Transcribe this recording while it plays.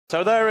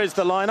So there is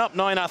the lineup,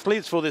 9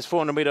 athletes for this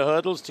 400-metre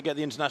hurdles to get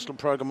the international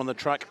programme on the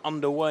track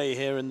underway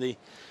here in the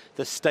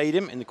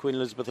stadium in the Queen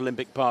Elizabeth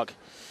Olympic Park.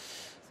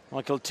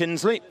 Michael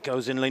Tinsley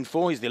goes in lane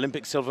 4. He's the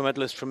Olympic silver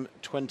medalist from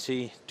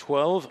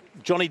 2012.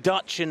 Johnny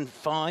Dutch in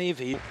 5.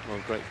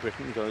 Great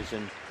Britain goes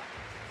in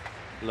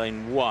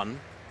lane 1.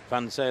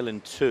 Van Zyl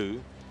in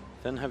 2.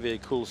 Then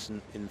Javier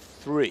Coulson in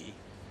 3.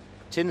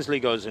 Tinsley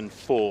goes in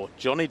 4.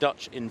 Johnny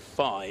Dutch in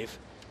 5.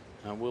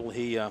 Will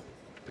he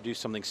produce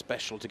something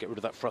special to get rid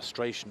of that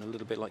frustration, a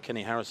little bit like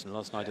Kenny Harrison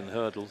last night in the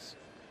hurdles?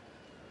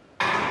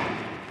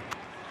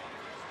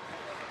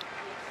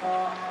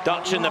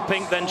 Dutch in the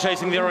pink, then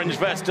chasing the orange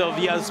vest of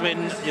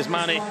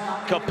Yasmani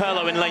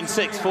Coppello in lane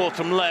 6, 4th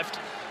from left.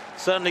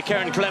 Certainly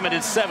Kerron Clement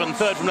is 7th,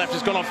 3rd from left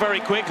has gone off very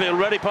quickly,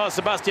 already past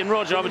Sebastian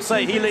Roger. I would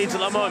say he leads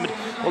at the moment,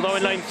 although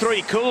in lane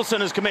 3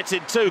 Coulson has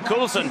committed 2.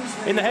 Coulson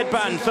in the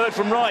headband, 3rd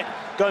from right,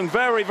 going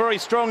very, very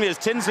strongly as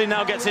Tinsley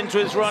now gets into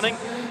his running.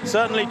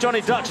 Certainly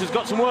Johnny Dutch has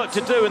got some work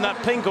to do in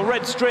that pink or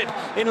red strip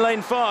in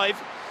lane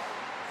 5.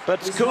 But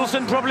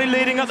Coulson probably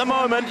leading at the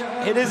moment.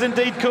 It is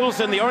indeed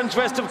Coulson. The orange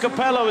vest of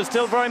Coppello is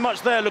still very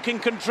much there, looking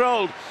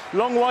controlled.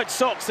 Long white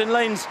socks in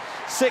lanes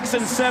 6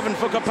 and 7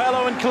 for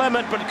Coppello and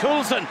Clement, but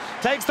Coulson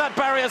takes that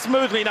barrier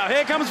smoothly. Now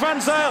here comes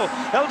Van Zyl,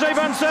 LJ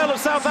Van Zyl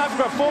of South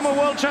Africa, former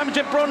World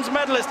Championship bronze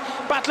medalist,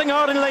 battling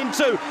hard in lane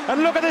 2.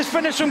 And look at this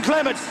finish from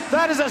Clement.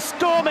 That is a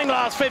storming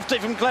last 50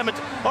 from Clement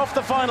off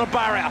the final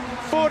barrier.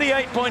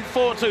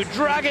 48.42,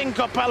 dragging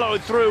Coppello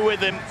through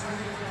with him.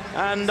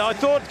 And I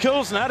thought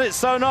Coulson had it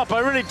sewn up. I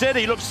really did.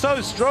 He looked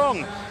so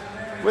strong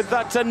with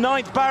that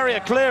 9th barrier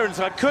clearance.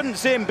 I couldn't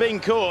see him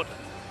being caught.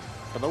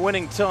 But the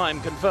winning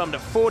time confirmed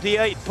at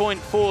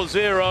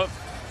 48.40.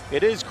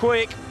 It is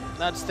quick.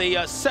 That's the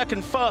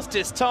 2nd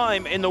fastest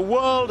time in the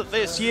world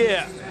this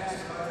year.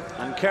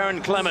 And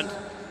Kerron Clement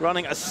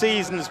running a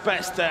season's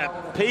best there,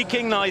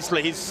 peaking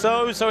nicely. He's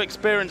so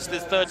experienced,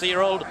 this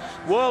 30-year-old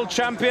world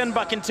champion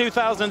back in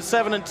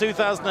 2007 and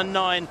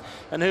 2009.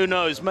 And who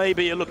knows,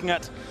 maybe you're looking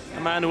at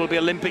a man who will be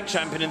Olympic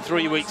champion in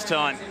 3 weeks'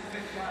 time.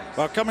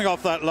 Well, coming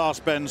off that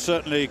last bend,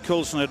 certainly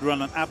Coulson had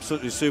run an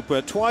absolutely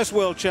superb. Twice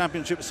World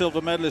Championship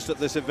silver medalist at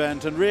this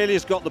event, and really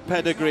has got the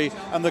pedigree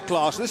and the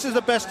class. This is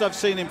the best I've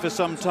seen him for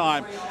some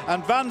time.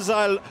 And Van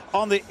Zyl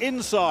on the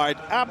inside,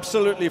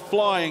 absolutely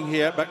flying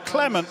here. But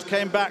Clement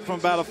came back from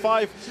about a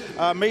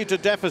 5-meter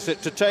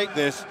deficit to take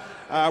this,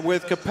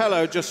 with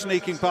Coppello just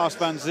sneaking past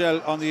Van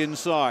Zyl on the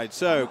inside.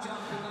 So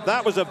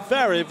that was a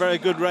very, very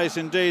good race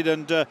indeed,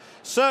 and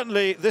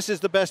certainly this is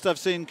the best I've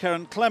seen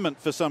Kerron Clement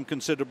for some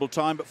considerable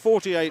time, but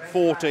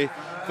 48.40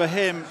 for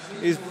him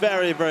is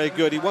very, very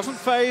good. He wasn't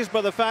fazed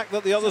by the fact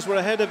that the others were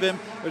ahead of him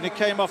when he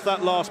came off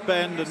that last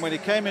bend, and when he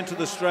came into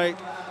the straight,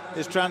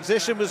 his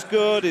transition was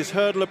good, his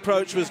hurdle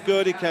approach was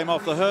good, he came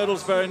off the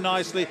hurdles very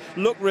nicely,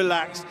 looked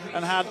relaxed,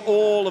 and had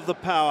all of the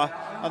power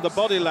and the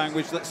body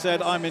language that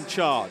said, I'm in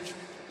charge.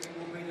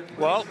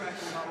 Well,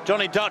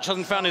 Johnny Dutch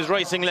hasn't found his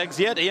racing legs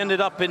yet. He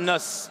ended up in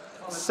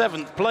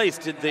 7th place,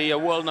 did the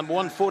world number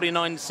 1,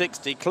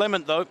 49.60.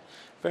 Clement, though,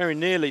 very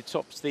nearly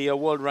tops the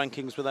world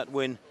rankings with that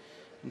win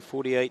in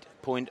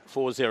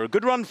 48.40.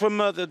 Good run from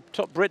the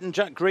top Briton,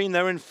 Jack Green,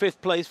 there in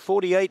 5th place,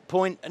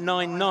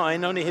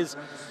 48.99. Only his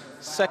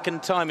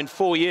 2nd time in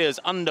 4 years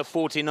under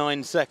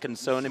 49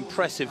 seconds. So an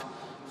impressive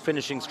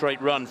finishing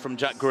straight run from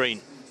Jack Green.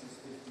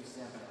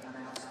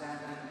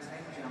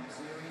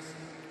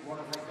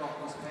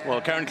 Well,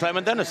 Kerron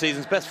Clement then, a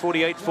season's best,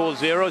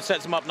 48.40,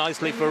 sets him up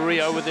nicely for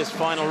Rio with this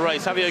final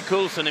race. Javier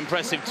Coulson,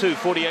 impressive too,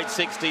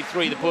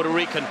 48.63, the Puerto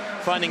Rican,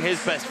 finding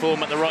his best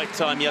form at the right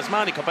time.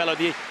 Yasmani Coppello,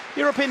 the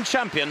European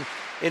champion,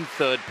 in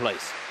 3rd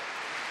place.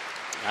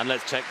 And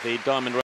let's check the diamond race.